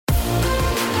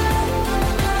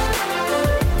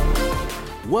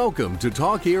Welcome to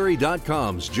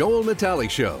TalkErie.com's Joel Natale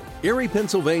Show, Erie,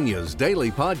 Pennsylvania's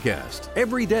daily podcast.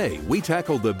 Every day, we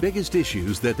tackle the biggest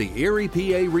issues that the Erie,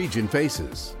 PA region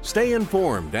faces. Stay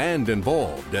informed and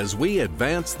involved as we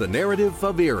advance the narrative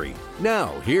of Erie.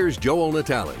 Now, here's Joel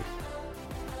Natale.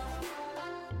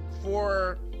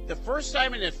 For the first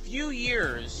time in a few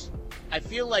years, I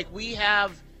feel like we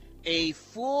have a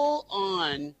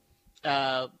full-on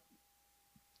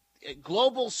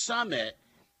global summit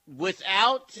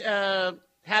without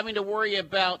having to worry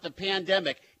about the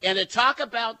pandemic. And to talk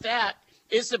about that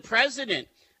is the president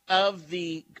of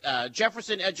the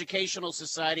Jefferson Educational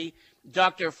Society,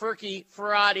 Dr. Furky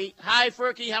Farhadi. Hi,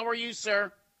 Furky. How are you,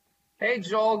 sir? Hey,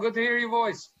 Joel. Good to hear your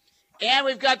voice. And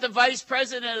we've got the vice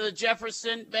president of the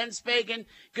Jefferson, Ben Spagan.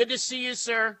 Good to see you,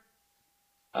 sir.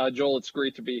 Joel, it's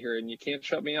great to be here, and you can't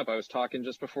shut me up. I was talking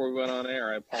just before we went on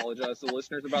air. I apologize to the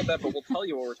listeners about that, but we'll tell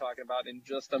you what we're talking about in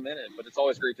just a minute. But it's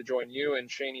always great to join you, and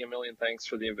Shani, a million thanks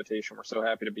for the invitation. We're so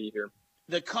happy to be here.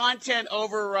 The content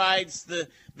overrides the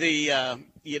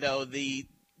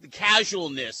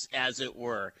casualness, as it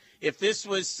were. If this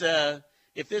was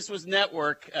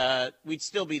network, we'd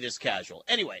still be this casual.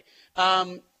 Anyway, are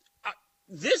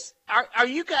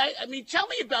you guys? I mean, tell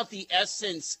me about the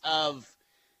essence of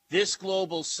this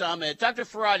global summit. Dr.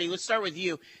 Farhadi, let's start with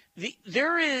you.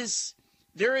 There is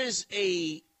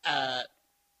a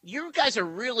you guys are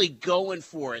really going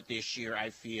for it this year, I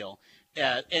feel,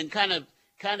 and kind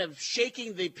of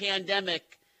shaking the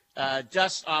pandemic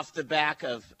dust off the back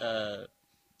of the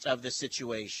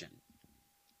situation.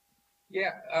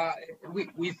 Yeah,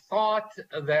 we thought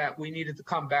that we needed to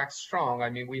come back strong. I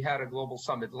mean, we had a global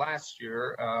summit last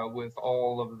year with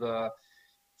all of the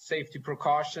safety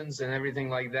precautions and everything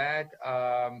like that.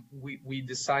 We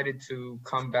decided to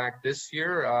come back this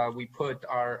year. We put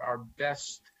our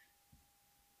best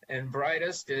and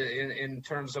brightest in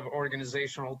terms of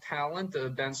organizational talent,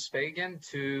 Ben Spagan,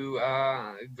 to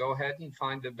go ahead and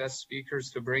find the best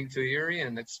speakers to bring to Erie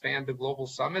and expand the global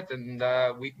summit. And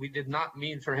we did not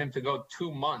mean for him to go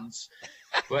 2 months,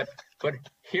 but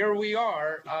here we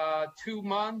are, 2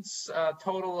 months,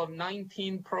 total of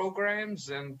 19 programs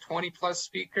and 20 plus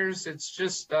speakers. It's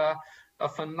just a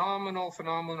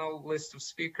phenomenal list of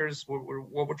speakers.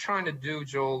 What we're trying to do,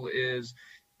 Joel, is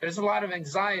there's a lot of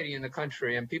anxiety in the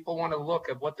country, and people want to look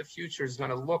at what the future is going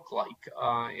to look like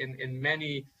in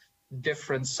many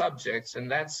different subjects. And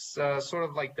that's sort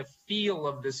of like the feel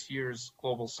of this year's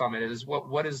global summit is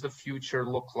what does the future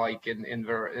look like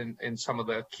in some of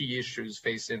the key issues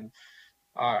facing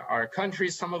our country,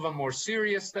 some of them more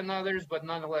serious than others, but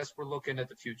nonetheless, we're looking at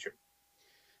the future.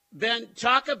 Ben,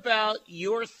 talk about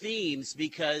your themes,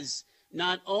 because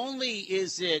not only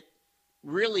is it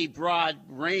really broad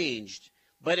ranged,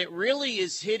 but it really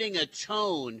is hitting a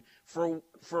tone for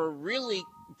really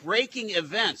breaking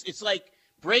events. It's like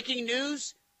breaking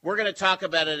news. We're going to talk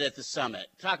about it at the summit.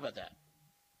 Talk about that.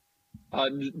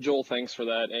 Joel, thanks for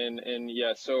that. And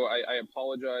yeah, so I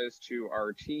apologize to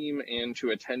our team and to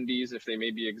attendees if they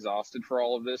may be exhausted for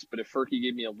all of this, but if Furky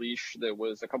gave me a leash that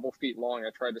was a couple feet long, I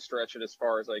tried to stretch it as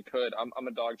far as I could. I'm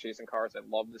a dog chasing cars. I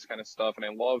love this kind of stuff, and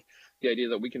I love the idea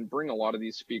that we can bring a lot of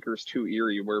these speakers to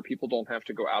Erie, where people don't have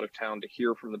to go out of town to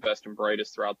hear from the best and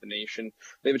brightest throughout the nation.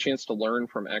 They have a chance to learn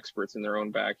from experts in their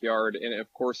own backyard. And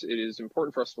of course, it is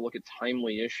important for us to look at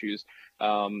timely issues.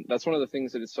 That's one of the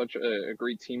things that is such a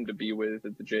great team to be with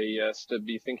at the JES, to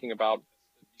be thinking about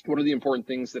what are the important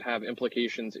things that have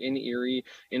implications in Erie,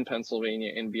 in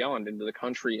Pennsylvania, and beyond into the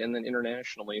country, and then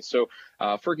internationally. So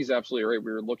Furky's absolutely right.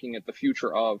 We were looking at the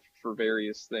future for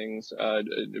various things.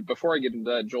 Before I get into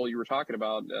that, Joel, you were talking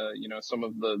about some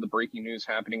of the breaking news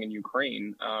happening in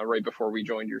Ukraine right before we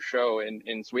joined your show,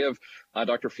 and so we have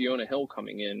Dr. Fiona Hill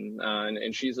coming in,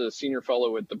 and she's a senior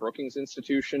fellow at the Brookings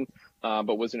Institution,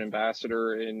 but was an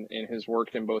ambassador and has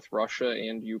worked in both Russia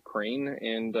and Ukraine,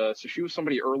 and so she was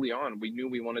somebody early on we knew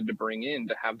we wanted to bring in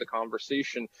to have the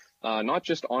conversation, not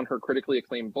just on her critically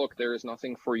acclaimed book, There Is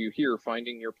Nothing for You Here,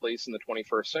 Finding Your Place in the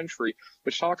 21st Century,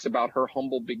 which talks about her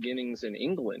humble beginnings in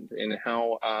England and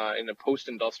how in a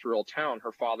post-industrial town,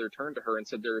 her father turned to her and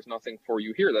said, there is nothing for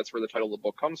you here. That's where the title of the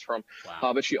book comes from.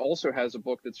 Wow. But she also has a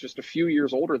book that's just a few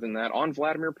years older than that on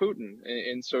Vladimir Putin.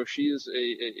 And so she is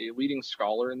a leading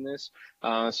scholar in this.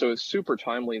 So it's super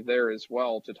timely there as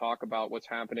well to talk about what's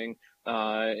happening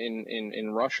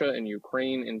in Russia and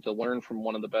Ukraine, and to learn from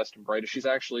one of the best and brightest. She's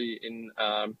actually in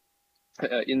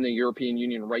in the European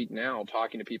Union right now,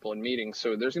 talking to people in meetings.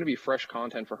 So there's going to be fresh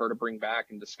content for her to bring back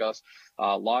and discuss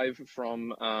live from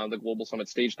the Global Summit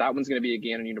stage. That one's going to be at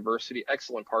Gannon University.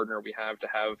 Excellent partner we have to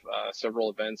have several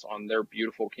events on their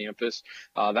beautiful campus.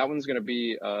 That one's going to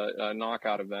be a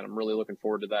knockout event. I'm really looking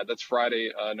forward to that. That's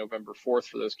Friday, November 4th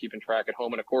for those keeping track at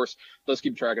home. And of course, those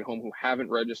keeping track at home who haven't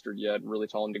registered yet, really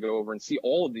tell them to go over and see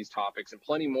all of these topics and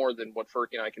plenty more than what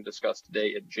Furky and I can discuss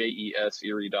today at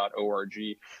jeserie.org.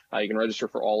 You can register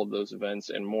for all of those events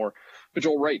and more. But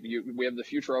Joel, right, we have the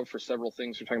future of for several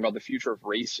things. We're talking about the future of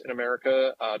race in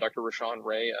America. Dr. Rashawn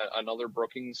Ray, another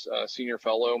Brookings senior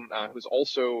fellow, who's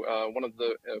also one of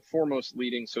the foremost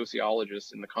leading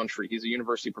sociologists in the country. He's a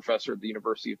university professor at the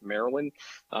University of Maryland,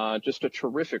 just a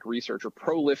terrific researcher,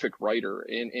 prolific writer,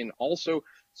 and also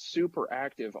super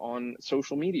active on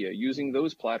social media, using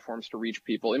those platforms to reach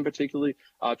people, in particularly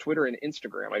Twitter and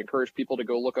Instagram. I encourage people to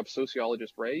go look up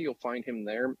Sociologist Ray. You'll find him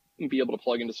there and be able to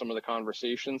plug into some of the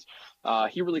conversations.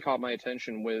 He really caught my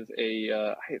attention with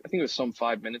I think it was some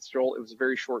 5 minutes, Joel. It was a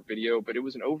very short video, but it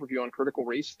was an overview on critical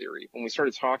race theory. When we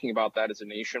started talking about that as a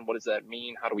nation, what does that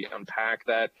mean? How do we unpack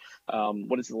that?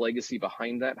 What is the legacy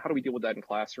behind that? How do we deal with that in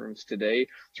classrooms today?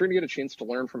 So we're going to get a chance to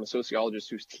learn from a sociologist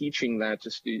who's teaching that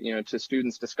to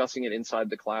students, discussing it inside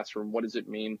the classroom. What does it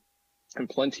mean? And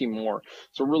plenty more.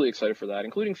 So we're really excited for that,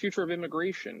 including future of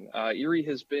immigration. Erie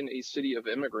has been a city of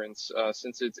immigrants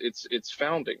since its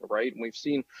founding, right? And we've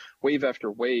seen wave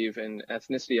after wave and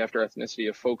ethnicity after ethnicity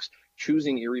of folks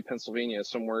choosing Erie, Pennsylvania as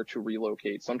somewhere to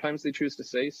relocate. Sometimes they choose to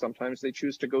stay, sometimes they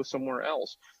choose to go somewhere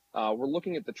else. We're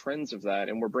looking at the trends of that,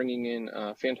 and we're bringing in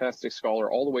a fantastic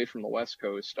scholar all the way from the West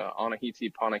Coast,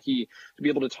 Anahiti Panahi, to be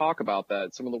able to talk about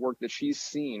that, some of the work that she's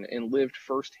seen and lived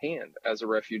firsthand as a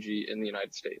refugee in the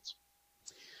United States.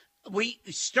 We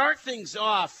start things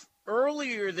off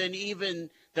earlier than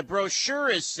even the brochure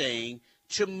is saying,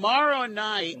 tomorrow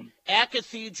night at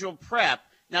Cathedral Prep.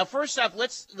 Now, first off,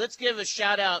 let's give a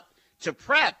shout out to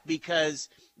Prep, because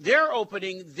they're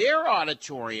opening their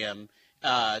auditorium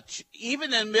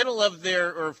even in the middle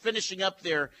of finishing up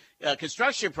their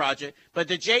construction project, but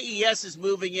the JES is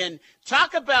moving in.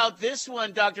 Talk about this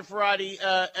one, Dr. Ferrati,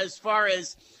 as far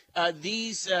as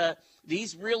these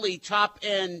really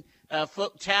top-end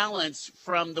talents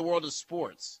from the world of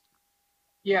sports.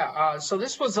 Yeah, so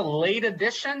this was a late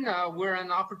edition. We're an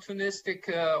opportunistic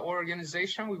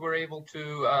organization. We were able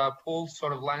to pull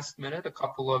sort of last minute a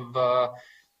couple of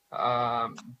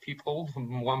people,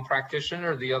 one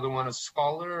practitioner, the other one a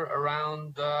scholar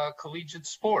around collegiate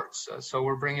sports. So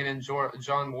we're bringing in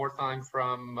John Wertheim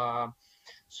from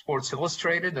Sports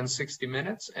Illustrated and 60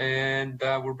 Minutes, and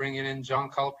we're bringing in John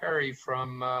Calipari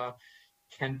from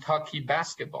Kentucky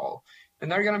basketball.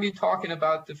 And they're going to be talking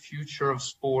about the future of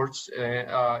sports,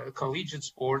 collegiate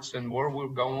sports, and where we're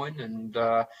going, and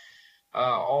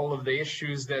all of the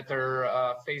issues that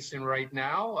they're facing right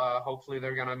now. Hopefully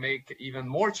they're going to make even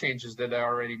more changes that they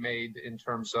already made in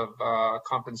terms of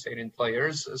compensating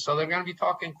players. So they're going to be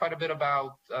talking quite a bit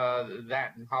about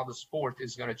that and how the sport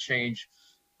is going to change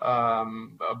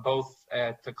both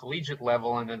at the collegiate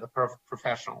level and at the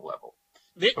professional level.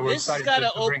 This has got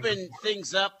to open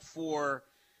things up for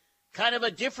kind of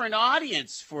a different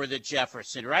audience for the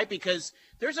Jefferson, right? Because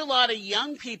there's a lot of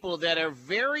young people that are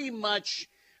very much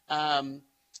kind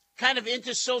of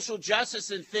into social justice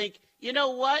and think, you know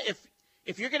what,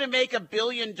 if you're going to make $1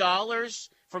 billion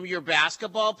from your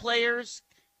basketball players,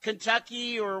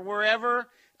 Kentucky or wherever,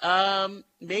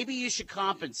 maybe you should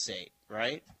compensate,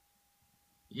 right?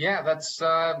 Yeah, that's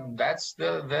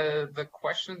the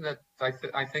question that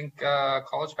I think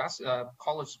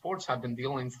college sports have been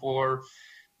dealing for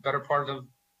better part of the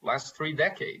last 3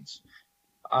 decades.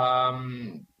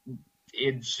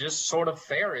 It's just sort of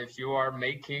fair if you are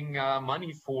making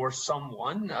money for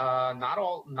someone. Not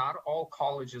all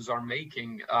colleges are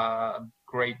making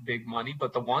great big money,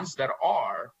 but the ones that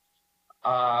are,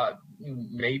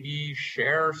 maybe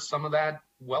share some of that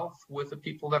wealth with the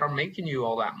people that are making you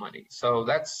all that money. So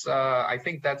that's I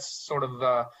think that's sort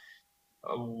of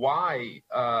why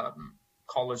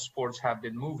college sports have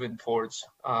been moving towards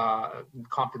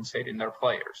compensating their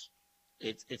players.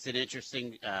 It's an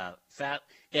interesting fact,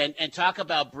 and talk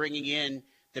about bringing in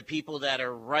the people that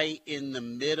are right in the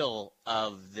middle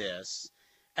of this.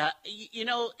 And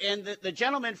the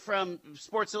gentleman from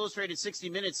Sports Illustrated 60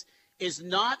 Minutes is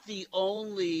not the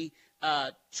only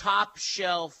top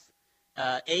shelf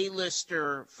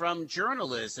A-lister from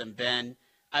journalism, Ben.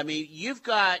 I mean, you've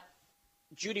got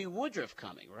Judy Woodruff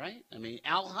coming, right? I mean,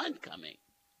 Al Hunt coming.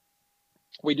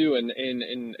 We do, and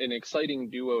in an exciting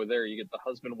duo there. You get the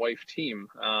husband-wife team.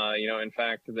 In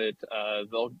fact, that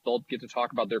they'll get to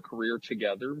talk about their career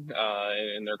together,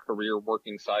 and their career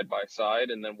working side by side,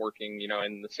 and then working,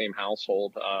 in the same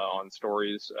household on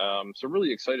stories. So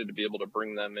really excited to be able to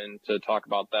bring them in to talk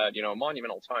about that. A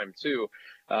monumental time too.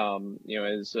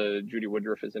 As Judy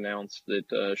Woodruff has announced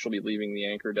that she'll be leaving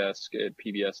the anchor desk at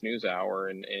PBS NewsHour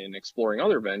and exploring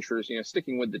other ventures,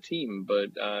 sticking with the team,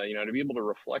 but, to be able to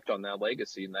reflect on that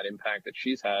legacy and that impact that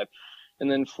she's had.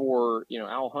 And then for,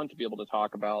 Al Hunt to be able to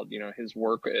talk about, his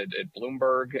work at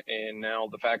Bloomberg, and now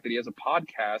the fact that he has a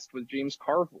podcast with James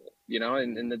Carville,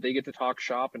 and that they get to talk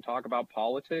shop and talk about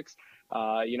politics,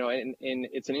 and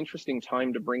it's an interesting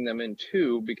time to bring them in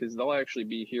too, because they'll actually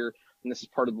be here. And this is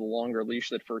part of the longer leash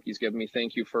that Furky's given me.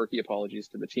 Thank you, Furky. Apologies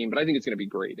to the team, but I think it's going to be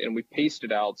great. And we've paced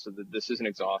it out so that this isn't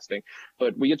exhausting,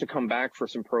 but we get to come back for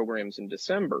some programs in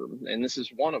December, and this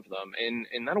is one of them.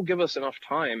 And that'll give us enough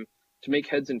time to make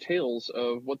heads and tails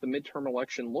of what the midterm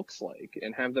election looks like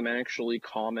and have them actually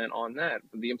comment on that.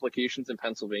 The implications in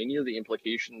Pennsylvania, the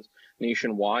implications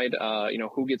nationwide,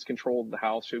 who gets control of the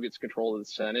House, who gets control of the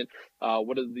Senate,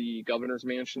 what do the governor's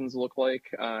mansions look like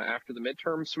after the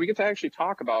midterm. So we get to actually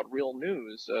talk about real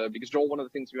news because, Joel, one of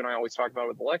the things you and I always talk about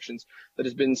with elections that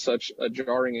has been such a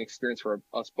jarring experience for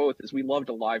us both is we love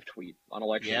to live tweet on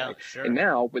election night. Sure. And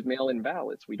now with mail-in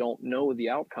ballots, we don't know the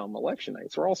outcome election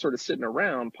night. So we're all sort of sitting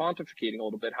around pontificating a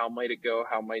little bit. How might it go?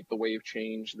 How might the wave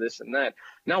change? This and that.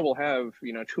 Now we'll have,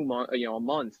 2 months, a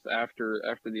month after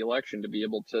the election to be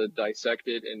able to dissect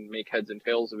it and make heads and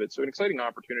tails of it. So an exciting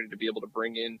opportunity to be able to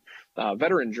bring in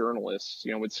veteran journalists,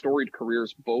 with storied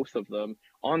careers, both of them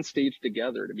on stage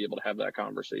together to be able to have that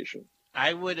conversation.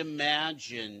 I would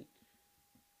imagine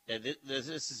that this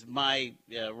is my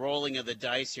rolling of the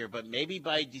dice here, but maybe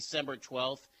by December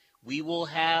 12th, we will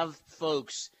have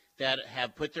folks that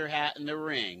have put their hat in the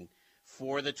ring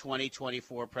for the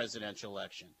 2024 presidential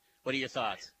election. What are your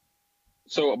thoughts?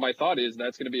 So my thought is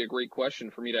that's going to be a great question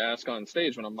for me to ask on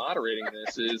stage when I'm moderating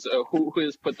this is who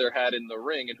has put their hat in the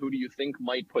ring, and who do you think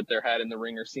might put their hat in the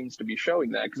ring or seems to be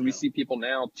showing that? Because we see people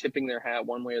now tipping their hat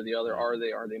one way or the other. Are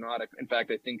they not? In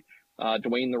fact, I think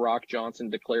Dwayne "The Rock" Johnson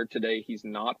declared today he's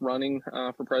not running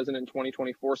for president in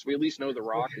 2024. So we at least know The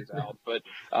Rock is out. But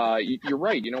you're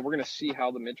right. We're going to see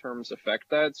how the midterms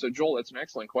affect that. So, Joel, that's an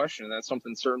excellent question. And that's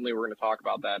something certainly we're going to talk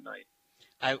about that night.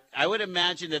 I would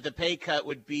imagine that the pay cut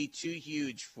would be too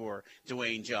huge for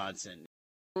Dwayne Johnson.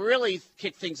 We'll really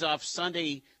kick things off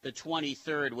Sunday the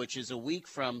 23rd, which is a week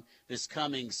from this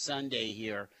coming Sunday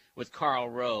here with Karl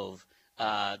Rove,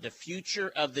 the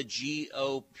future of the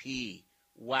GOP.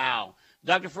 Wow.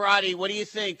 Dr. Ferrati, what do you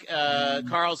think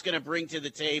Karl's going to bring to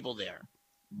the table there?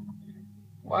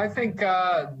 Well, I think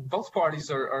both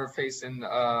parties are facing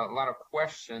a lot of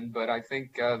question, but I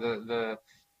think the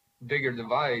bigger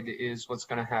divide is what's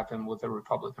going to happen with the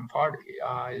Republican Party.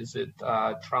 Is it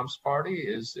Trump's party?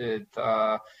 Is it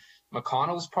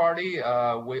McConnell's party?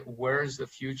 Where's the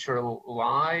future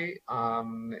lie?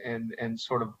 And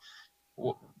sort of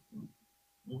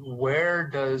where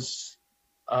does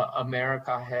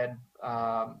America head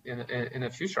in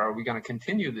the future? Are we going to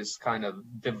continue this kind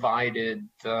of divided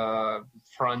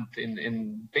front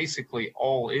in basically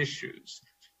all issues?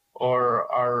 Or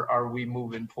are we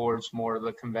moving towards more of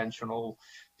the conventional,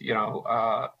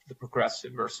 the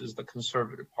progressive versus the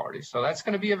conservative party? So that's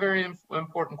going to be a very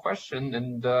important question.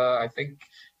 And I think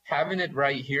having it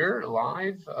right here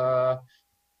live, a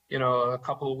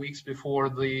couple of weeks before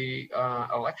the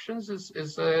elections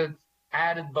is an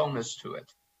added bonus to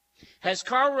it. Has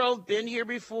Karl Rove been here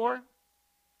before?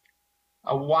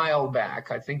 A while back.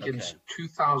 I think in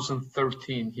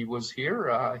 2013 he was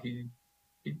here. He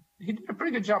did a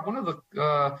pretty good job. One of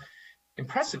the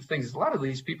impressive things, a lot of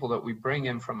these people that we bring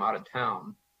in from out of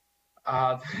town,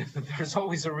 there's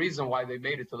always a reason why they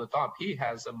made it to the top. He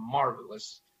has a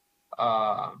marvelous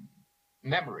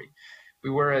memory.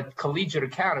 We were at Collegiate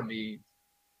Academy,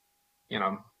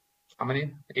 how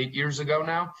many? 8 years ago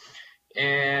now.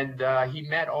 And he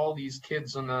met all these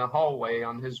kids in the hallway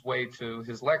on his way to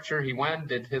his lecture. He went,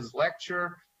 did his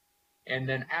lecture. And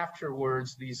then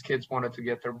afterwards, these kids wanted to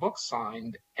get their books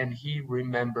signed, and he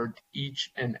remembered each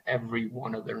and every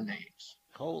one of their names.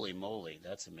 Holy moly,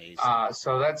 that's amazing.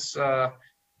 So that's,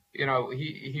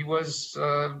 he was,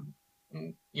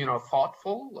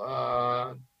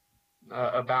 thoughtful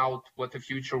about what the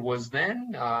future was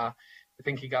then. I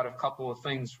think he got a couple of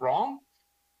things wrong.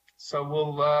 So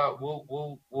we'll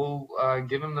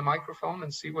give him the microphone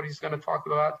and see what he's going to talk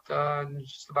about in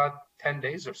just about 10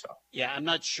 days or so. Yeah, I'm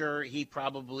not sure he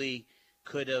probably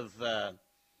could have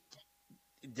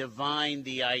divined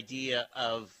the idea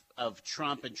of of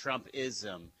Trump and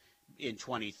Trumpism in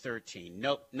 2013.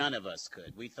 Nope, none of us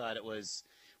could. We thought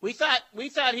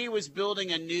he was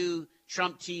building a new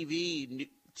Trump TV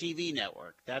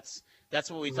network. That's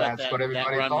what we thought that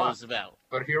run was about.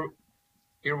 But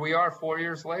here we are 4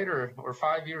 years later or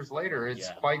 5 years later. It's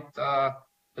quite a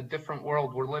different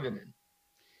world we're living in.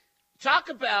 Talk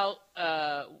about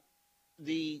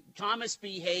the Thomas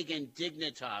B. Hagen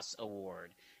Dignitas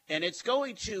Award, and it's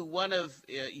going to one of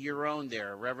your own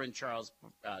there, Reverend Charles,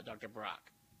 Dr. Brock.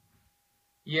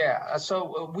 Yeah,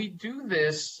 so we do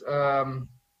this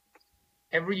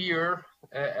every year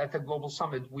at the Global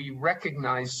Summit. We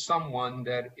recognize someone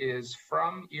that is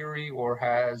from Erie or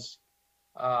has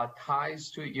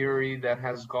ties to Erie, that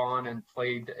has gone and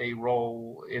played a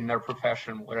role in their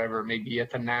profession, whatever it may be, at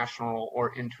the national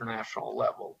or international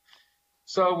level.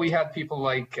 So we had people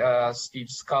like Steve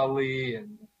Scully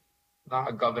and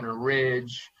Governor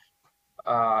Ridge,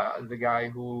 the guy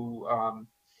who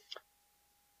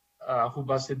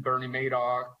busted Bernie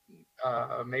Madoff,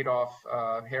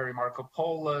 Harry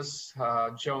Markopolos,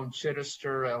 Joan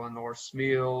Chittister, Eleanor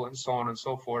Smeal, and so on and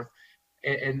so forth.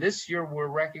 And this year we're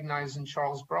recognizing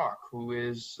Charles Brock, who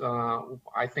is,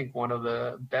 I think, one of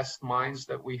the best minds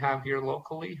that we have here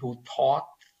locally, who taught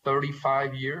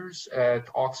 35 years at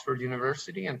Oxford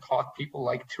University and taught people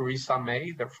like Theresa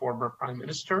May, their former prime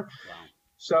minister. Wow.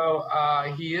 So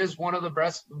he is one of the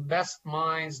best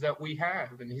minds that we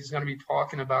have, and he's going to be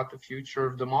talking about the future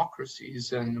of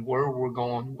democracies and where we're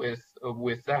going with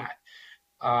that.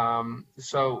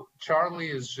 So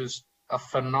Charlie is just a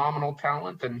phenomenal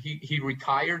talent, and he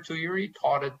retired to Erie,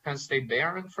 taught at Penn State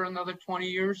Barron for another 20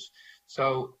 years.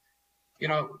 So,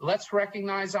 let's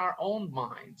recognize our own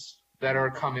minds that are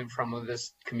coming from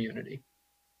this community.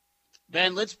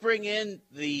 Ben, let's bring in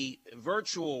the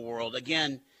virtual world.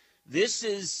 Again, this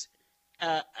is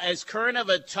as current of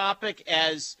a topic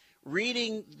as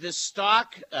reading the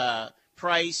stock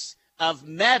price of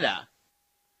Meta,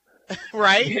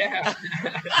 right? Yeah.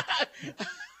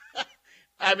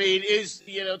 I mean,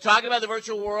 talking about the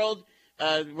virtual world,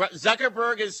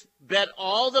 Zuckerberg has bet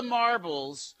all the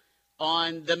marbles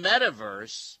on the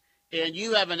metaverse, and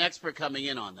you have an expert coming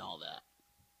in on all that.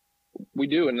 We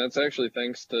do, and that's actually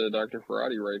thanks to Dr.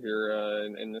 Ferrati right here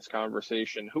in this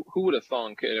conversation. Who would have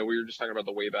thunk? We were just talking about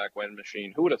the Wayback When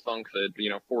machine. Who would have thunk that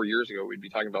 4 years ago we'd be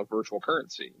talking about virtual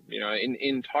currency?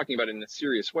 In talking about it in a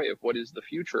serious way of what is the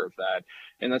future of that,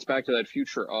 and that's back to that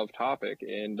future of topic.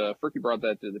 And Ferky brought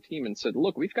that to the team and said,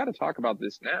 "Look, we've got to talk about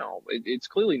this now. It's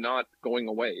clearly not going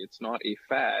away. It's not a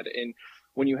fad." And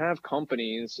when you have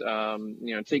companies,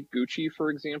 take Gucci for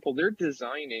example, they're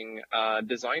designing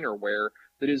designer wear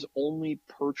that is only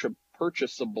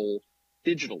purchasable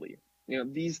digitally.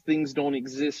 These things don't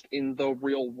exist in the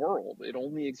real world. It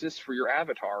only exists for your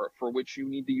avatar, for which you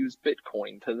need to use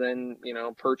Bitcoin to then,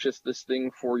 purchase this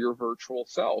thing for your virtual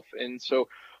self. And so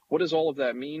what does all of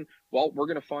that mean? Well, we're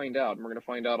going to find out. And we're going to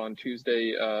find out on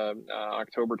Tuesday,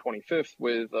 October 25th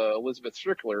with Elizabeth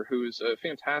Strickler, who's a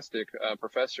fantastic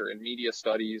professor in media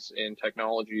studies and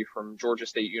technology from Georgia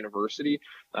State University.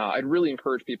 I'd really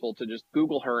encourage people to just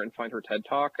Google her and find her TED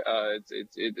Talk.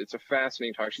 It's a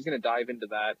fascinating talk. She's going to dive into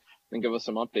that and give us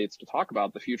some updates to talk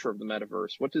about the future of the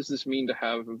metaverse. What does this mean to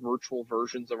have virtual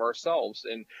versions of ourselves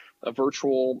and a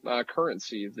virtual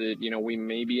currency that, we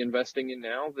may be investing in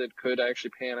now that could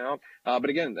actually pan out? But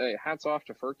again, hats off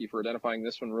to Ferky for identifying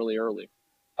this one really early.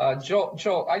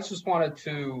 Joel, I just wanted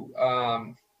to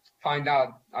find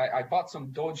out. I bought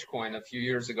some Dogecoin a few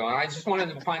years ago, and I just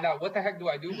wanted to find out what the heck do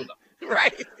I do with them?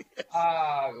 Right.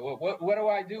 What do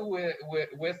I do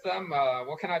with them?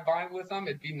 What can I buy with them?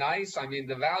 It'd be nice. I mean,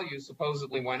 the value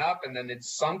supposedly went up and then it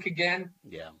sunk again.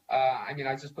 Yeah. I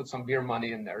just put some beer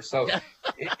money in there. So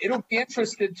it'll be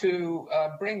interested to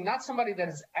bring not somebody that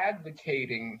is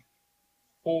advocating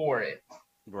for it.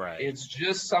 Right. It's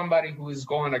just somebody who is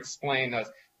going to explain us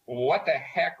what the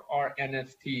heck are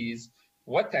NFTs,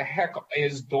 what the heck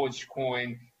is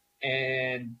Dogecoin,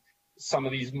 and some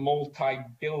of these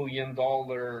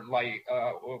multi-billion-dollar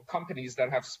companies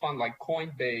that have spun, like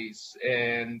Coinbase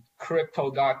and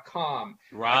Crypto.com,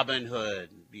 Robinhood,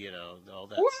 all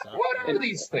that stuff. What are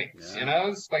these things? Yeah.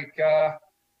 It's like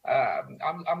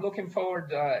I'm looking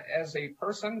forward as a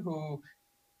person who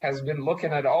has been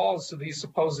looking at all of these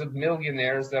supposed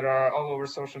millionaires that are all over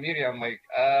social media. I'm like,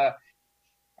 I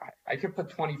could put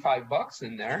 $25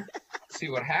 in there, see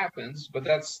what happens, but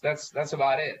that's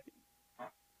about it.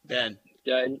 Ben.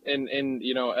 Yeah, and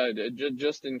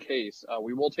just in case,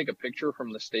 we will take a picture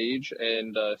from the stage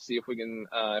and see if we can,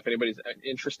 if anybody's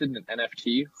interested in an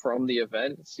NFT from the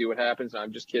event, see what happens. No,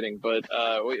 I'm just kidding, but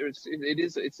it's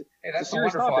that's a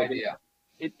serious wonderful topic. idea.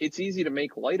 it's easy to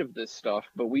make light of this stuff,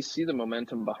 but we see the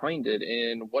momentum behind it,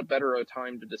 and what better a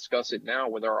time to discuss it now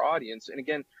with our audience. And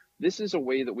again, this is a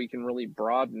way that we can really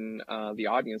broaden the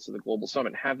audience of the Global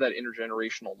Summit, have that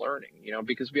intergenerational learning,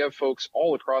 because we have folks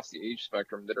all across the age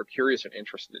spectrum that are curious and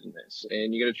interested in this.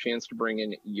 And you get a chance to bring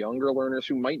in younger learners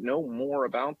who might know more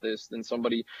about this than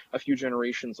somebody a few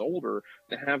generations older,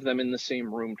 and have them in the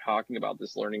same room talking about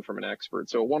this learning from an expert.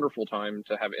 So a wonderful time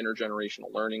to have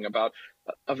intergenerational learning about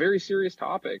a very serious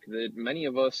topic that many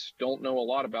of us don't know a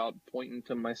lot about, pointing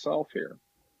to myself here.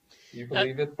 You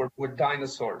believe it? We're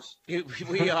dinosaurs.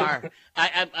 We are.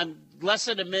 I'm less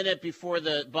than a minute before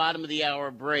the bottom of the hour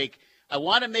break. I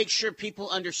want to make sure people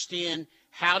understand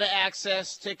how to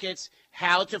access tickets,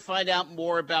 how to find out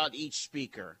more about each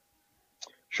speaker.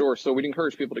 Sure. So we'd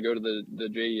encourage people to go to the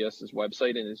JES's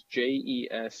website, and it's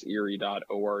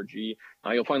jeserie.org.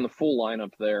 You'll find the full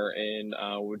lineup there, and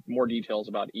with more details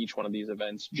about each one of these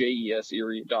events,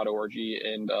 jeserie.org.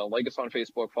 And like us on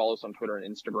Facebook, follow us on Twitter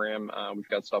and Instagram. We've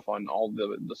got stuff on all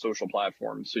the social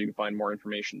platforms, so you can find more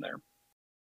information there.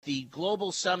 The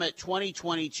Global Summit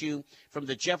 2022 from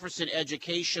the Jefferson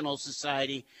Educational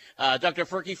Society. Dr.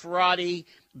 Ferki Farhadi,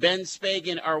 Ben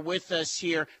Spagan are with us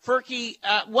here. Ferki,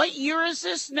 what year is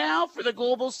this now for the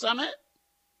Global Summit?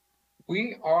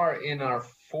 We are in our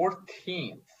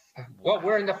 14th. Well,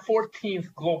 we're in the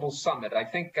 14th Global Summit. I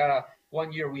think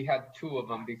 1 year we had 2 of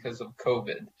them because of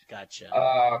COVID. Gotcha.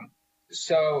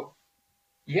 So,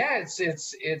 yeah,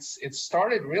 it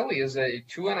started really as a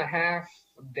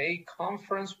 2.5-day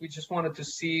conference. We just wanted to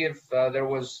see if there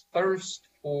was thirst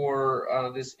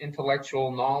for this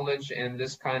intellectual knowledge and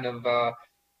this kind of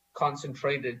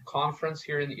concentrated conference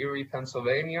here in Erie,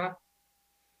 Pennsylvania.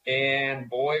 And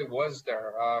boy, was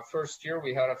there. First year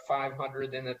we had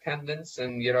 500 in attendance,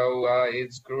 and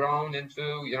it's grown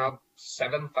into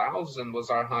 7,000 was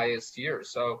our highest year.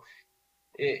 So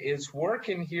it's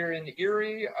working here in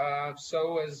Erie.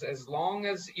 So as long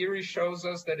as Erie shows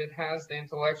us that it has the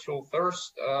intellectual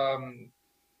thirst,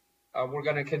 we're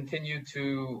going to continue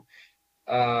to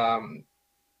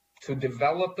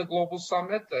develop the Global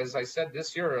Summit. As I said,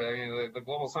 this year, the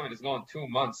Global Summit is going 2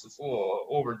 months. It's a little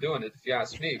overdoing it, if you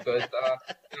ask me. But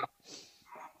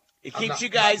it keeps you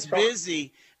guys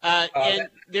busy. And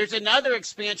there's another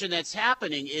expansion that's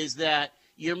happening, is that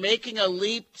you're making a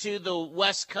leap to the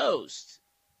West Coast.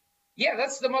 Yeah,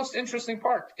 that's the most interesting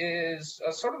part, is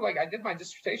sort of like I did my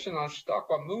dissertation on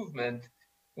Chautauqua movement,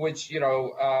 which,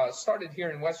 started here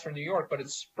in Western New York, but it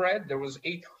spread. There was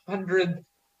 800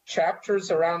 chapters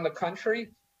around the country.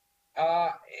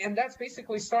 And that's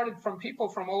basically started from people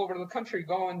from all over the country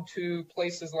going to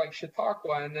places like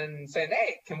Chautauqua and then saying,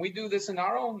 hey, can we do this in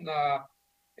our own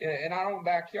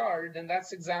backyard? And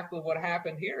that's exactly what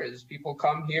happened here, is people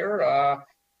come here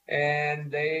and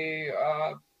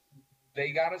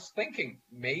they got us thinking,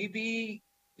 maybe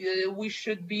we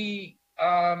should be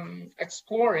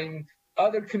exploring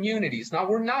other communities. Now,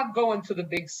 we're not going to the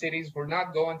big cities. We're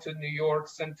not going to New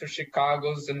York's and to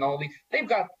Chicago's and all these. They've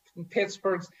got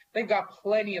Pittsburgh's. They've got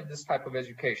plenty of this type of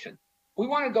education. We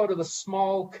want to go to the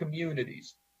small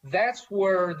communities. That's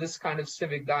where this kind of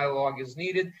civic dialogue is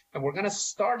needed. And we're going to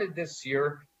start it this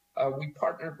year. We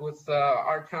partnered with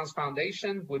Our Towns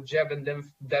Foundation, with Jim and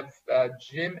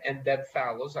Deb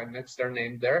Fallows. I mixed their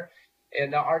name there.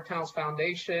 And Our Towns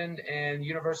Foundation and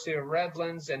University of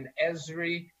Redlands and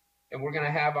Esri. And we're going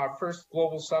to have our first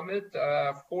Global Summit,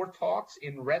 4 talks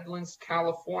in Redlands,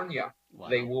 California. Wow.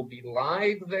 They will be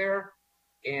live there,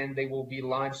 and they will be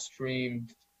live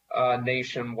streamed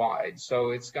nationwide.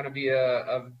 So it's going to be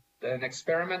an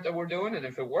experiment that we're doing. And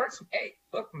if it works, hey,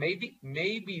 look, maybe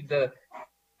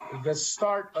the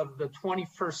start of the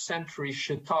 21st century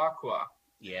Chautauqua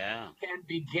can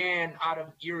begin out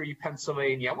of Erie,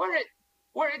 Pennsylvania,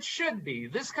 where it should be.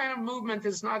 This kind of movement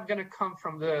is not going to come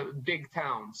from the big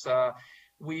towns.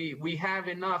 We have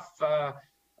enough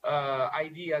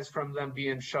ideas from them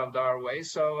being shoved our way.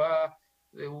 So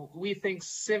we think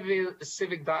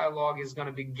civic dialogue is going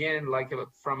to begin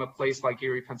from a place like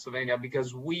Erie, Pennsylvania,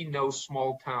 because we know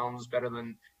small towns better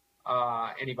than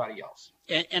anybody else.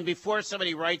 And before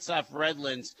somebody writes off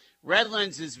Redlands,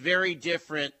 Redlands is very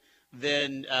different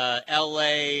than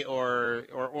L.A. or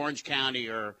Orange County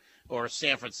or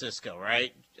San Francisco,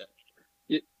 right?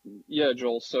 Yeah,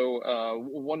 Joel.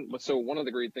 One of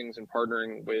the great things in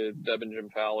partnering with Deb and Jim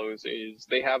Fallows is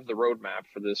they have the roadmap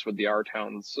for this with the Our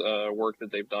Towns work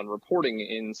that they've done, reporting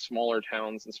in smaller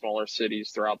towns and smaller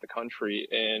cities throughout the country.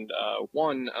 And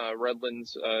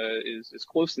Redlands is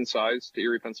close in size to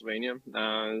Erie, Pennsylvania.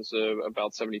 There's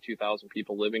about 72,000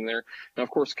 people living there. Now,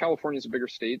 of course, California is a bigger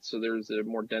state, so there's a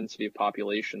more density of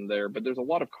population there. But there's a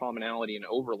lot of commonality and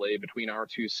overlay between our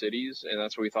two cities, and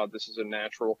that's why we thought this is a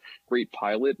natural, great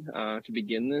pilot to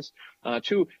begin this.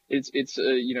 Two, it's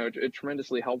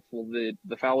tremendously helpful that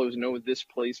the Fallows know this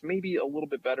place maybe a little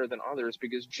bit better than others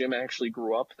because Jim actually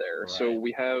grew up there. Right. So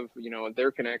we have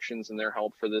their connections and their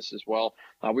help for this as well.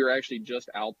 We were actually just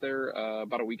out there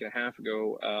about a week and a half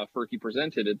ago. Ferky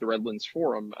presented at the Redlands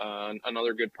Forum,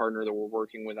 another good partner that we're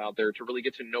working with out there to really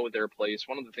get to know their place.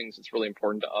 One of the things that's really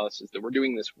important to us is that we're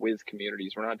doing this with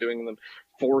communities. We're not doing them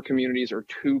for communities or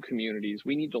to communities.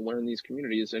 We need to learn these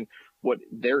communities and what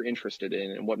they're interested in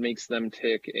and what makes them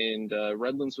tick. And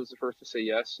Redlands was the first to say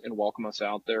yes and welcome us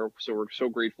out there. So we're so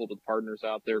grateful to the partners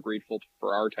out there, grateful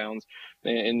for Our Towns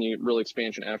and the real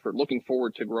expansion effort. Looking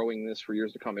forward to growing this for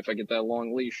years to come. If I get that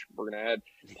long leash, we're going to add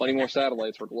plenty more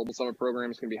satellites. Our Global Summit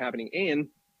program is going to be happening, and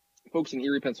folks in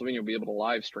Erie, Pennsylvania will be able to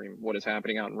live stream what is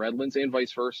happening out in Redlands and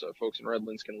vice versa. Folks in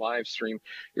Redlands can live stream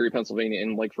Erie, Pennsylvania,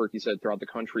 and like Ferky said, throughout the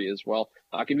country as well.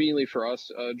 Conveniently for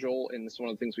us, Joel, and this is one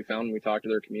of the things we found when we talked to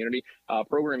their community,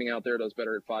 programming out there does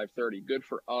better at 5:30. Good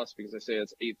for us because they say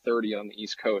it's 8:30 on the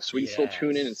East Coast. So we can still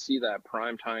tune in and see that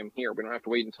prime time here. We don't have to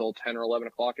wait until 10 or 11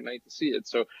 o'clock at night to see it.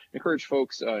 So encourage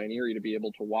folks in Erie to be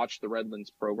able to watch the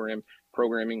Redlands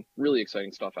programming. Really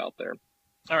exciting stuff out there.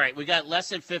 All right, we got less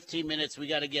than 15 minutes. We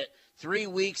got to get 3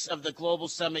 weeks of the Global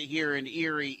Summit here in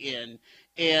Erie in.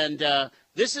 And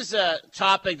this is a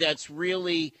topic that's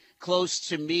really close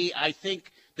to me. I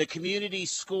think the community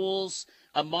schools,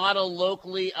 a model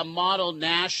locally, a model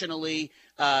nationally.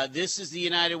 This is the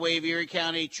United Way of Erie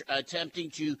County attempting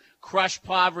to crush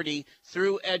poverty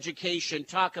through education.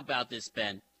 Talk about this,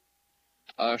 Ben.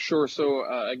 Sure. So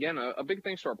again, a big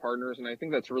thanks to our partners, and I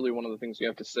think that's really one of the things you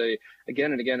have to say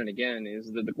again and again and again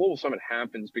is that the Global Summit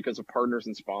happens because of partners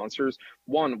and sponsors.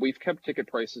 One, we've kept ticket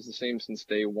prices the same since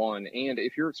day one, and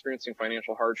if you're experiencing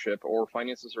financial hardship or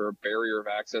finances are a barrier of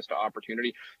access to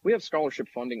opportunity, we have scholarship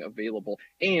funding available,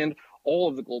 and all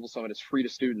of the Global Summit is free to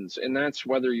students, and that's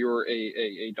whether you're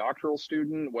a doctoral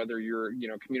student, whether you're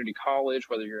community college,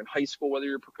 whether you're in high school, whether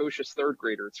you're a precocious third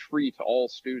grader. It's free to all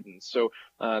students. So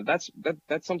that's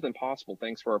something possible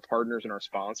thanks to our partners and our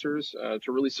sponsors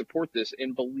to really support this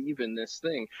and believe in this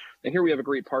thing. And here we have a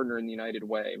great partner in the United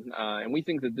Way, and we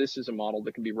think that this is a model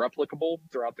that can be replicable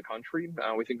throughout the country.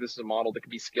 We think this is a model that can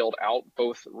be scaled out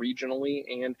both regionally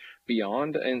and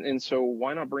beyond. And so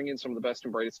why not bring in some of the best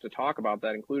and brightest to talk about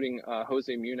that, including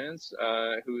Jose Munez,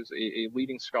 who's a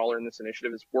leading scholar in this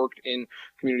initiative, has worked in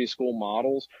community school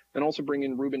models, and also bring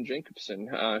in Ruben Jacobson,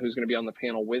 who's going to be on the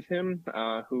panel with him,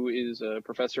 who is a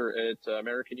professor at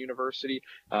American University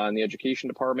in the education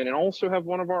department, and also have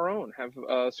one of our own,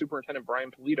 Superintendent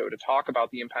Brian Polito, to talk about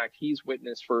the impact he's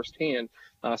witnessed firsthand,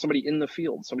 somebody in the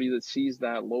field, somebody that sees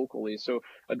that locally. So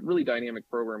a really dynamic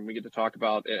program. We get to talk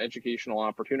about educational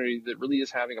opportunity that really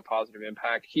is having a positive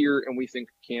impact here, and we think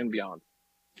can beyond.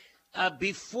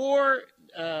 Before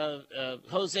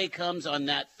Jose comes on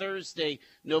that Thursday,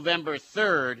 November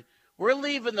 3rd, we're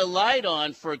leaving the light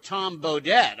on for Tom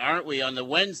Bodett, aren't we, on the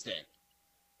Wednesday?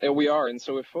 Yeah, we are. And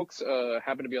so if folks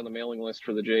happen to be on the mailing list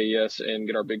for the JES and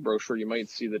get our big brochure, you might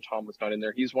see that Tom was not in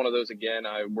there. He's one of those, again,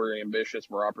 we're ambitious,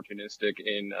 we're opportunistic,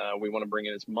 and we want to bring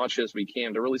in as much as we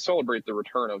can to really celebrate the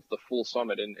return of the full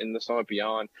summit and the summit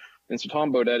beyond. And so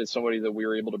Tom Bodett is somebody that we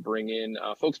were able to bring in.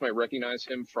 Folks might recognize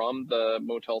him from the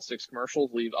Motel 6 commercials.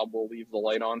 We'll leave the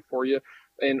light on for you.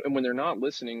 And when they're not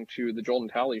listening to the Joel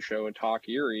Natale Show and Talk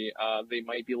Erie, they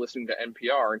might be listening to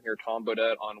NPR and hear Tom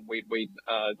Bodett on Wait,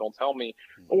 Don't Tell Me,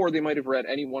 or they might have read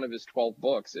any one of his 12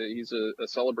 books. He's a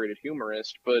celebrated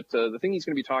humorist, but the thing he's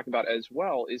going to be talking about as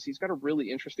well is he's got a really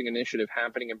interesting initiative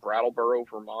happening in Brattleboro,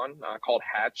 Vermont, called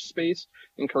Hatch Space.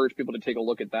 Encourage people to take a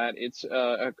look at that. It's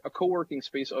a co-working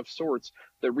space of sorts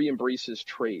that re-embraces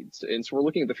trades. And so we're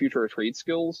looking at the future of trade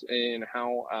skills and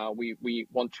how we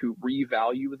want to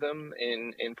revalue them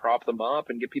and prop them up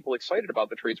and get people excited about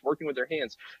the trades, working with their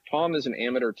hands. Tom is an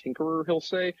amateur tinkerer, he'll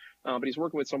say, but he's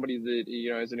working with somebody that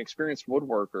is an experienced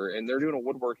woodworker, and they're doing a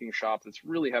woodworking shop that's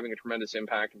really having a tremendous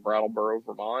impact in Brattleboro,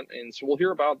 Vermont. And so we'll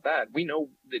hear about that. We know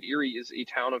that Erie is a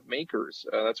town of makers.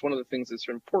 That's one of the things that's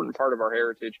an important part of our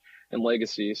heritage and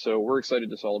legacy. So we're excited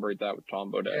to celebrate that with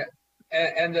Tom Bodett. Yeah.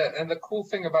 And the cool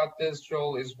thing about this,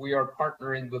 Joel, is we are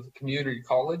partnering with the community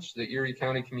college, the Erie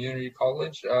County Community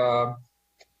College.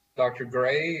 Dr.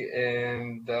 Gray,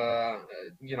 and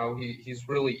he's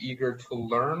really eager to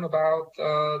learn about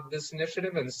this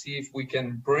initiative and see if we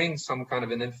can bring some kind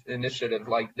of an initiative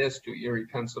like this to Erie,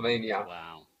 Pennsylvania.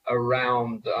 Wow.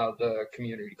 Around the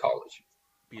community college.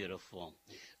 Beautiful.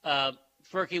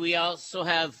 Ferky, we also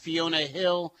have Fiona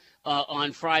Hill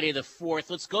on Friday the 4th.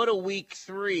 Let's go to week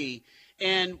 3.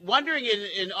 And wondering,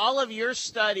 in all of your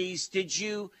studies, did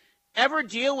you ever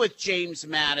deal with James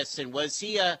Madison? Was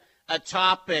he a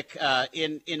topic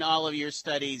in all of your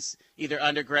studies, either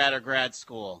undergrad or grad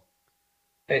school?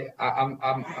 Hey, I'm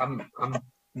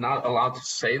not allowed to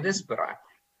say this, but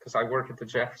because I work at the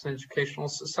Jefferson Educational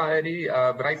Society,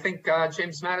 but I think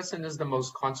James Madison is the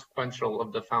most consequential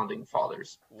of the founding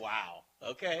fathers. Wow.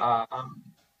 Okay.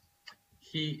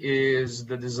 He is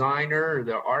the designer,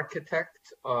 the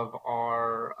architect of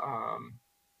our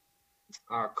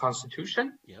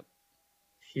Constitution. Yep.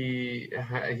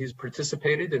 He's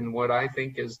participated in what I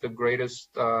think is the greatest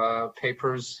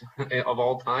papers of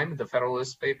all time, the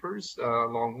Federalist Papers,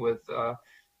 along with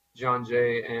John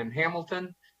Jay and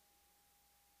Hamilton.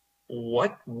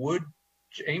 What would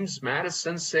James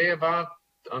Madison say about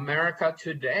America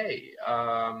today?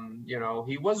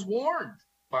 He was warned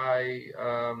by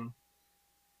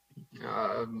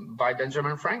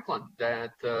Benjamin Franklin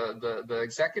that the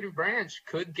executive branch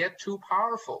could get too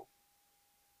powerful.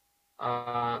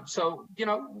 So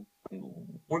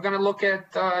we're going to look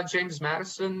at James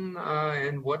Madison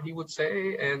and what he would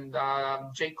say, and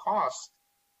Jay Cost,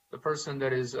 the person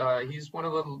that is, he's one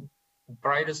of the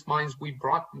brightest minds we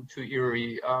brought to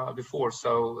Erie before.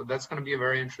 So that's going to be a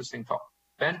very interesting talk.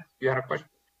 Ben, you had a question?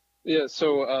 Yeah,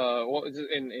 so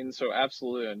so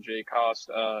absolutely, and Jay Cost,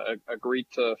 a great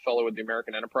fellow at the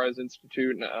American Enterprise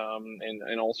Institute,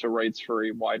 and also writes for a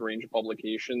wide range of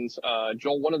publications.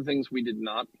 Joel, one of the things we did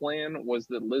not plan was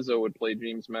that Lizzo would play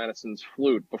James Madison's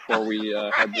flute before we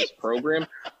had this program,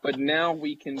 but now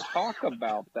we can talk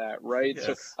about that, right?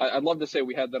 Yes. So I'd love to say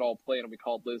we had that all planned and we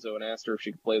called Lizzo and asked her if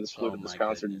she could play this flute at this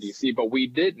concert in D.C., but we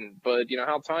didn't. But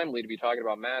how timely to be talking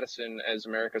about Madison as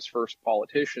America's first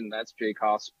politician. That's Jay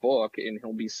Cost's book, and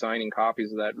he'll be signing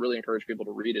copies of that. Really encourage people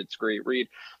to read it. It's a great read.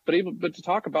 But to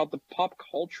talk about the pop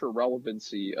culture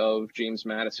relevancy of James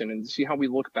Madison and to see how we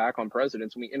look back on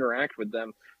presidents and we interact with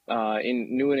them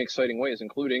in new and exciting ways,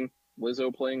 including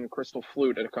Lizzo playing a crystal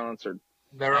flute at a concert.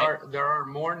 There are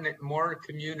more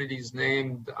communities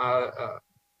named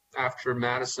after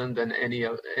Madison than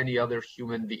any other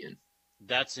human being.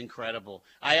 That's incredible.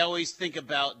 I always think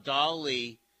about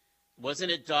Dolly.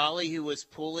 Wasn't it Dolly who was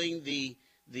pulling the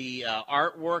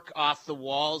artwork off the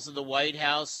walls of the White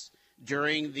House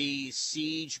during the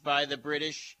siege by the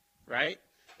British, right?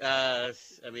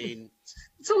 It's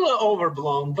a little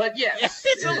overblown, but yes,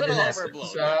 it's a little overblown.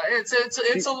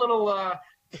 It's a little,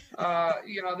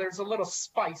 there's a little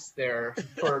spice there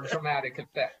for dramatic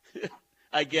effect.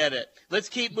 I get it. Let's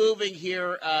keep moving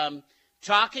here.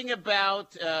 Talking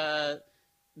about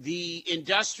the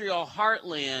industrial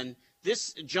heartland.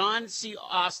 This John C.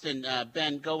 Austin,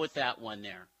 Ben, go with that one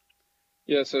there.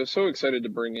 Yeah, so excited to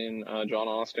bring in John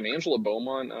Austin. Angela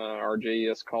Beaumont, our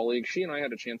JES colleague, she and I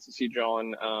had a chance to see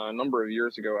John a number of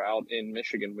years ago out in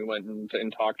Michigan. We went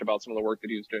and talked about some of the work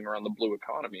that he was doing around the blue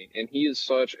economy. And he is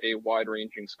such a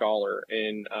wide-ranging scholar.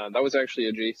 And that was actually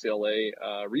a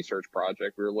JCLA research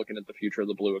project. We were looking at the future of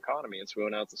the blue economy. And so we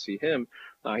went out to see him.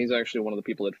 He's actually one of the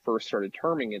people that first started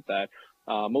terming it that.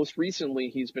 Most recently,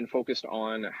 he's been focused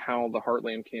on how the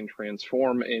heartland can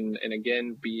transform and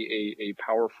again, be a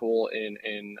powerful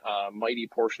and mighty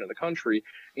portion of the country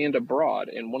and abroad.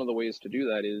 And one of the ways to do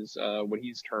that is what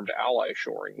he's termed ally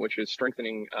shoring, which is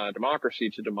strengthening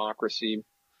democracy to democracy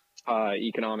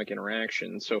economic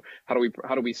interaction. So how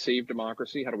do we save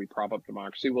democracy? How do we prop up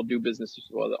democracy? We'll do business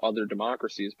with other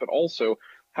democracies, but also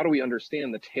how do we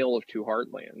understand the tale of two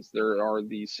heartlands? There are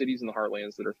the cities in the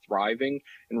heartlands that are thriving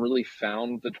and really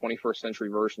found the 21st century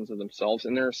versions of themselves.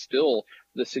 And there are still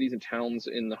the cities and towns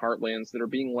in the heartlands that are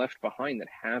being left behind that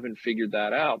haven't figured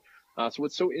that out. So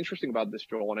what's so interesting about this,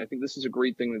 Joel, and I think this is a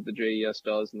great thing that the JES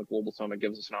does and the Global Summit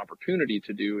gives us an opportunity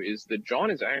to do, is that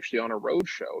John is actually on a road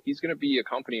show. He's going to be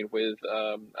accompanied with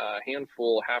a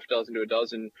handful, half dozen to a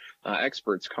dozen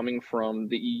experts coming from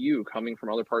the EU, coming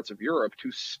from other parts of Europe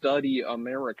to study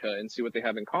America and see what they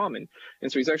have in common.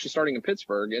 And so he's actually starting in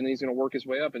Pittsburgh, and then he's going to work his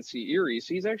way up and see Erie.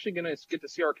 So he's actually going to get to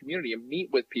see our community and meet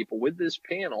with people with this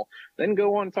panel, then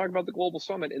go on and talk about the Global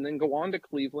Summit, and then go on to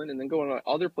Cleveland, and then go on to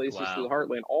other places through the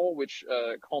heartland, all which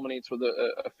which culminates with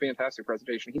a fantastic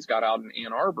presentation he's got out in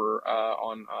Ann Arbor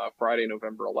on Friday,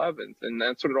 November 11th. And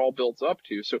that's what it all builds up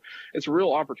to. So it's a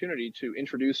real opportunity to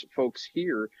introduce folks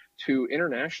here to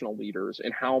international leaders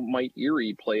and how might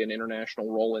Erie play an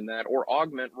international role in that or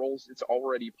augment roles it's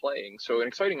already playing. So an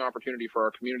exciting opportunity for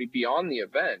our community beyond the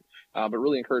event, but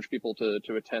really encourage people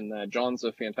to attend that. John's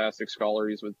a fantastic scholar.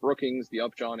 He's with Brookings, the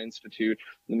Upjohn Institute,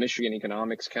 the Michigan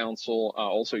Economics Council,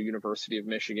 also University of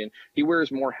Michigan. He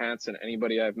wears more hats than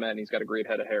anybody I've met, and he's got a great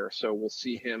head of hair. So we'll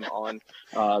see him on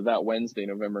that Wednesday,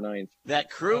 November 9th. That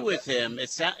crew with him,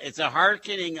 it's a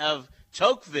hearkening of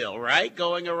Tocqueville, right?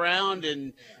 Going around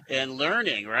and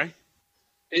learning, right?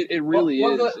 It really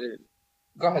is.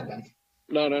 Go ahead, Ben.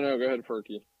 No. Go ahead,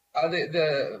 Ferky.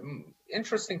 The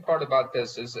interesting part about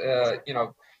this is,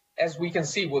 as we can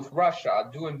see with Russia,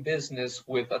 doing business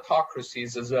with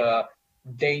autocracies is a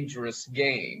dangerous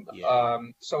game. Yeah.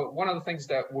 So one of the things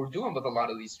that we're doing with a lot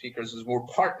of these speakers is we're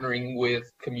partnering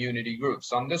with community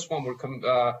groups. On this one, we're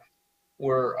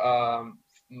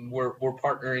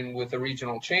partnering with the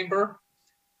regional chamber,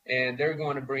 and they're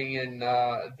going to bring in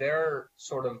their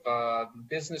sort of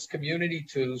business community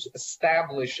to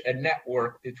establish a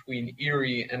network between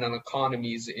Erie and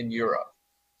economies in Europe.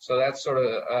 So that sort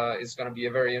of is going to be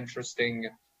a very interesting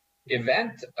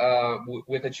event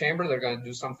with the chamber. They're going to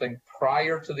do something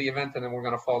prior to the event, and then we're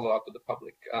going to follow up with the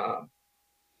public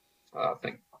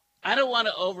thing. I don't want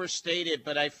to overstate it,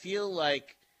 but I feel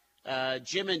like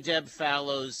Jim and Deb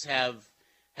Fallows have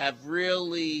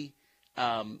really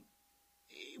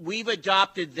we've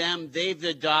adopted them, they've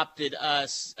adopted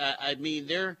us. I mean,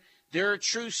 they're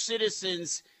true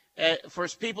citizens for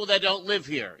people that don't live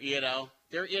here.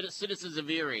 They're citizens of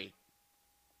Erie.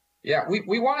 Yeah,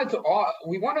 we wanted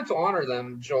to honor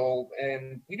them, Joel,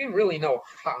 and we didn't really know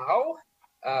how.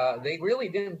 They really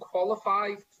didn't qualify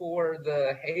for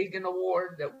the Hagen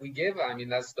Award that we give. I mean,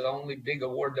 that's the only big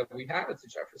award that we have at the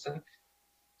Jefferson.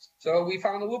 So we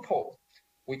found a loophole.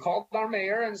 We called our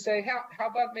mayor and say, how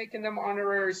about making them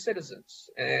honorary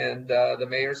citizens? And the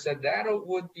mayor said that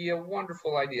would be a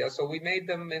wonderful idea. So we made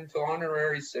them into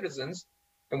honorary citizens,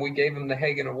 and we gave them the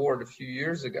Hagen Award a few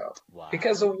years ago. Wow.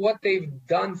 Because of what they've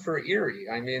done for Erie.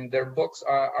 I mean, their books,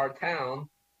 Our Town,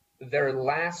 their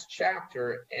last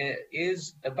chapter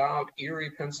is about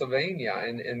Erie, Pennsylvania,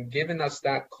 and giving us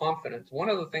that confidence. One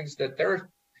of the things that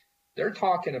they're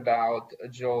talking about,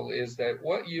 Joel, is that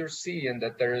what you're seeing,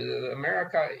 that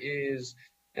America is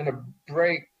in a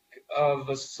break of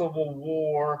a civil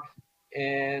war,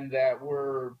 and that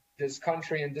we're this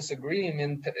country in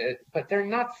disagreement, but they're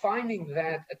not finding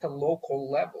that at the local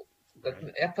level. That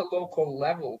at the local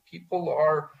level, people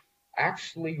are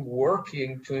actually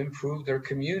working to improve their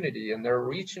community, and they're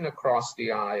reaching across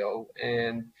the aisle.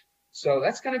 And so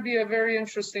that's going to be a very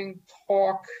interesting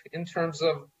talk in terms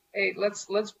of, hey,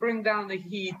 let's bring down the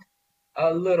heat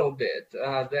a little bit,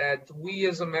 that we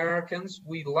as Americans,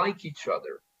 we like each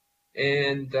other,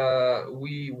 and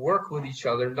we work with each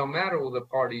other no matter the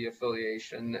party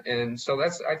affiliation. And so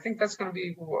I think that's going to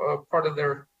be part of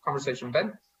their conversation.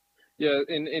 Ben? Yeah,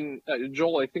 and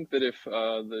Joel, I think that if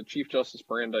the Chief Justice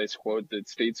Brandeis quote that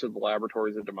states of the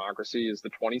laboratories of democracy is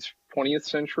the 20th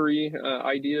century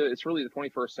idea, it's really the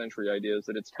 21st century idea, is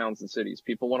that it's towns and cities.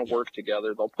 People want to work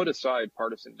together. They'll put aside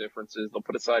partisan differences. They'll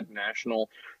put aside national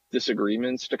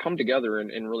disagreements to come together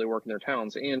and really work in their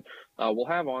towns. And we'll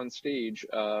have on stage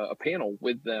a panel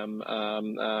with them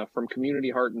from Community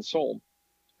Heart and Soul,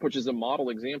 which is a model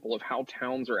example of how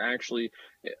towns are actually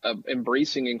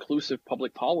embracing inclusive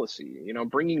public policy,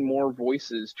 bringing more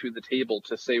voices to the table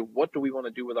to say, what do we want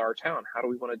to do with our town? How do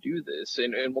we want to do this?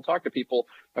 And we'll talk to people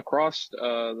across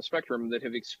the spectrum that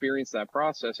have experienced that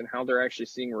process and how they're actually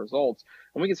seeing results.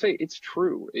 And we can say it's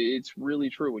true. It's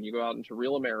really true. When you go out into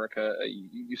real America,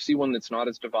 you see one that's not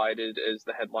as divided as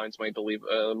the headlines might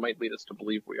lead us to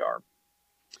believe we are.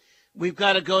 We've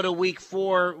got to go to week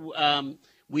 4.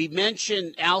 We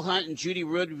mentioned Al Hunt and Judy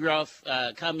Woodruff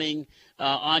coming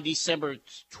on December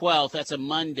 12th. That's a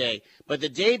Monday. But the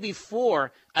day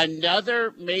before,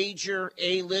 another major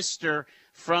A-lister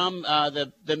from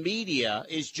the media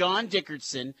is John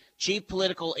Dickerson, chief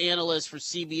political analyst for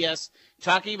CBS,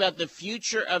 talking about the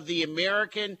future of the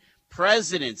American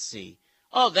presidency.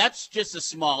 Oh, that's just a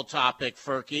small topic,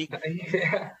 Ferky.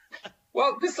 Yeah.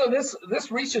 Well, this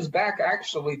reaches back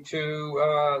actually to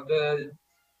the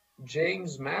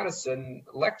James Madison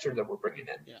lecture that we're bringing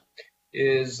in. Yeah.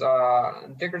 Is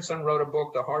Dickerson wrote a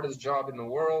book, The Hardest Job in the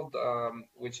World,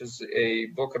 which is a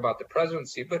book about the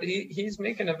presidency, but he's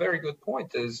making a very good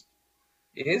point. Is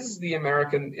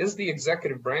the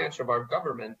executive branch of our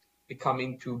government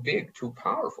becoming too big, too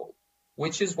powerful,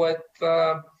 which is what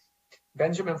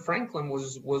Benjamin Franklin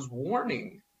was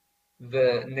warning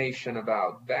the nation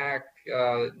about back,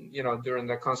 during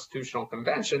the Constitutional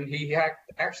Convention. He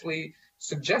actually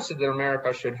suggested that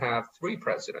America should have 3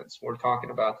 presidents. We're talking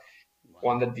about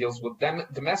one that deals with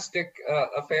domestic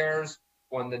affairs,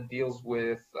 one that deals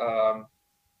with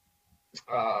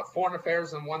foreign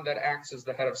affairs, and one that acts as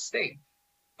the head of state.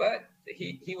 But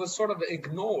he was sort of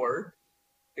ignored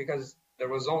because there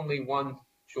was only one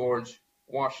George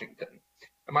Washington.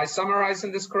 Am I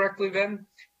summarizing this correctly, Ben?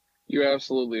 You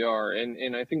absolutely are.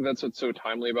 And I think that's what's so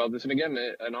timely about this. And again,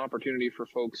 an opportunity for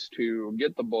folks to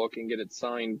get the book and get it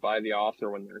signed by the author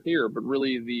when they're here, but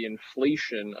really the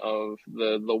inflation of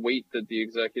the weight that the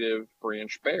executive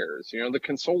branch bears. The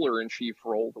consoler in chief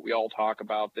role that we all talk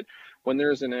about, that when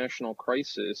there's a national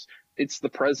crisis, it's the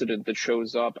president that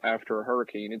shows up after a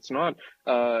hurricane. It's not,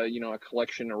 a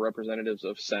collection of representatives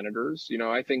of senators.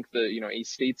 I think that, a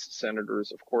state's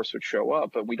senators, of course, would show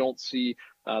up, but we don't see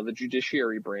the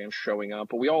judiciary branch showing up.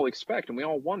 But we all expect and we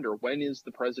all wonder, when is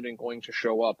the president going to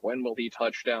show up? When will he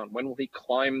touch down? When will he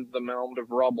climb the mound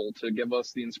of rubble to give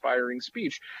us the inspiring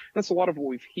speech? That's a lot of what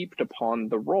we've heaped upon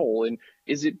the role. And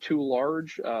is it too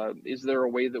large? Is there a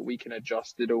way that we can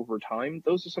adjust it over time?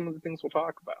 Those are some of the things we'll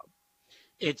talk about.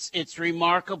 It's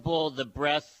remarkable, the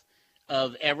breadth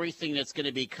of everything that's going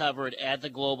to be covered at the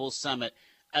Global Summit.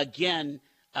 Again,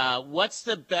 what's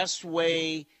the best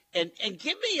way, and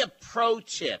give me a pro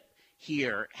tip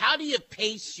here. How do you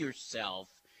pace yourself,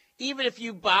 even if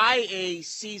you buy a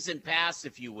season pass,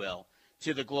 if you will,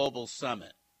 to the Global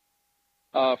Summit?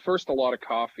 First, a lot of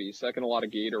coffee. Second, a lot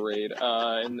of Gatorade.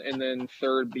 And then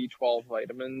third, B12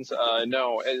 vitamins.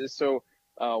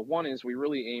 One is we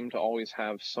really aim to always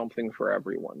have something for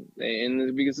everyone,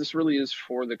 and because this really is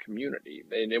for the community,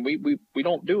 and we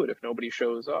don't do it if nobody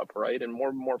shows up, right? And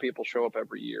more people show up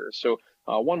every year. So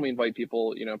we invite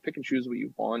people, pick and choose what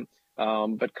you want,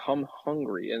 but come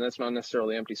hungry, and that's not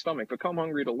necessarily empty stomach, but come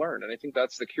hungry to learn. And I think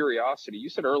that's the curiosity. You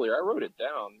said earlier, I wrote it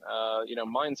down.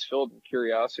 Minds filled and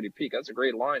curiosity peak. That's a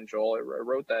great line, Joel. I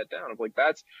wrote that down. I'm like,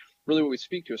 that's really what we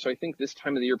speak to. So I think this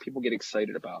time of the year, people get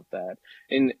excited about that.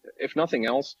 And if nothing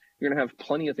else, you're going to have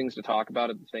plenty of things to talk about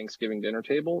at the Thanksgiving dinner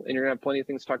table, and you're going to have plenty of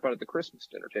things to talk about at the Christmas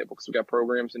dinner table, because we've got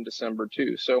programs in December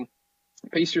too. So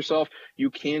pace yourself.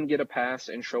 You can get a pass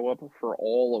and show up for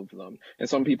all of them. And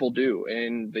some people do,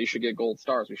 and they should get gold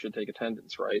stars. We should take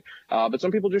attendance, right? But some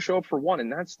people just show up for one,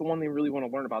 and that's the one they really want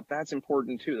to learn about. That's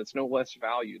important too. That's no less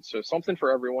valued. So something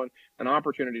for everyone, an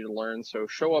opportunity to learn. So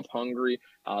show up hungry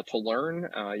to learn.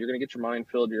 You're going to get your mind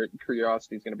filled. Your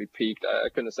curiosity is going to be piqued. I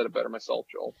couldn't have said it better myself,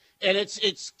 Joel. And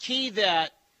it's key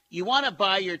that you want to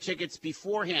buy your tickets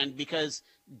beforehand, because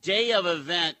day of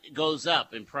event goes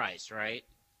up in price, right?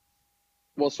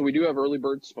 Well, so we do have early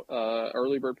bird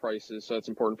prices, so it's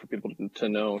important for people to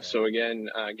know. Okay. So again,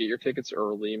 get your tickets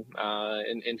early.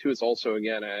 And two, it's also,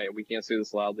 again, we can't say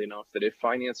this loudly enough, that if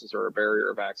finances are a barrier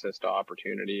of access to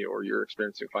opportunity, or you're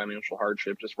experiencing financial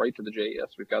hardship, just write to the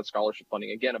JES. We've got scholarship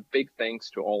funding. Again, a big thanks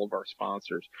to all of our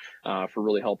sponsors for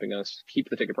really helping us keep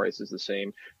the ticket prices the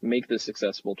same, make this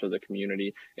accessible to the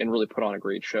community, and really put on a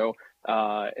great show.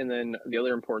 And then the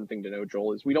other important thing to know,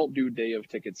 Joel, is we don't do day of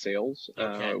ticket sales.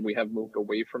 Okay. We have moved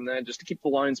away from that just to keep the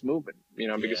lines moving,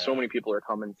 because so many people are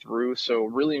coming through. So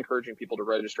really encouraging people to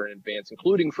register in advance,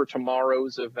 including for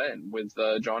tomorrow's event with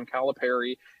John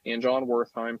Calipari and John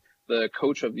Wertheim, the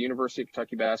coach of the University of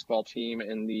Kentucky basketball team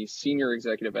and the senior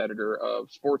executive editor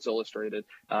of Sports Illustrated.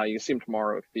 You can see him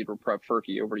tomorrow at Cathedral Prep.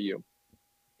 Ferky, over to you.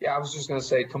 Yeah, I was just going to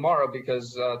say tomorrow,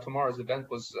 because tomorrow's event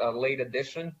was a late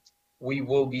edition. We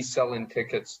will be selling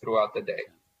tickets throughout the day.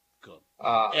 Good.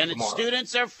 And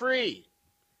students are free.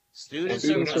 Students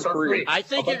are free. I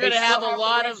think you're going to have a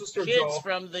lot of kids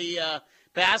from the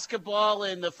basketball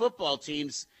and the football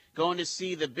teams going to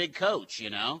see the big coach,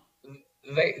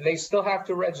 They still have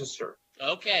to register.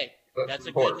 Okay. That's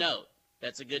a good note.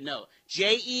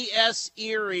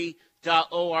 JESErie.org.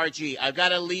 I've got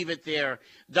to leave it there.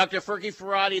 Dr. Ferky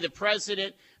Ferrati, the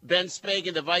president, Ben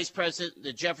Spagan, the vice president,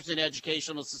 the Jefferson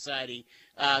Educational Society.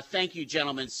 Thank you,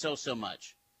 gentlemen, so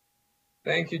much.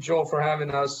 Thank you, Joel, for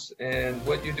having us. And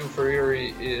what you do for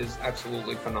Erie is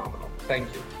absolutely phenomenal.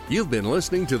 Thank you. You've been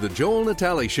listening to The Joel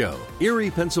Natale Show, Erie,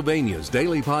 Pennsylvania's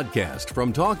daily podcast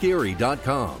from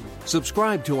TalkErie.com.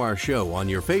 Subscribe to our show on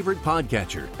your favorite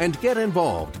podcatcher and get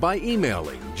involved by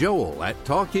emailing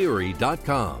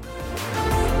joel@TalkErie.com.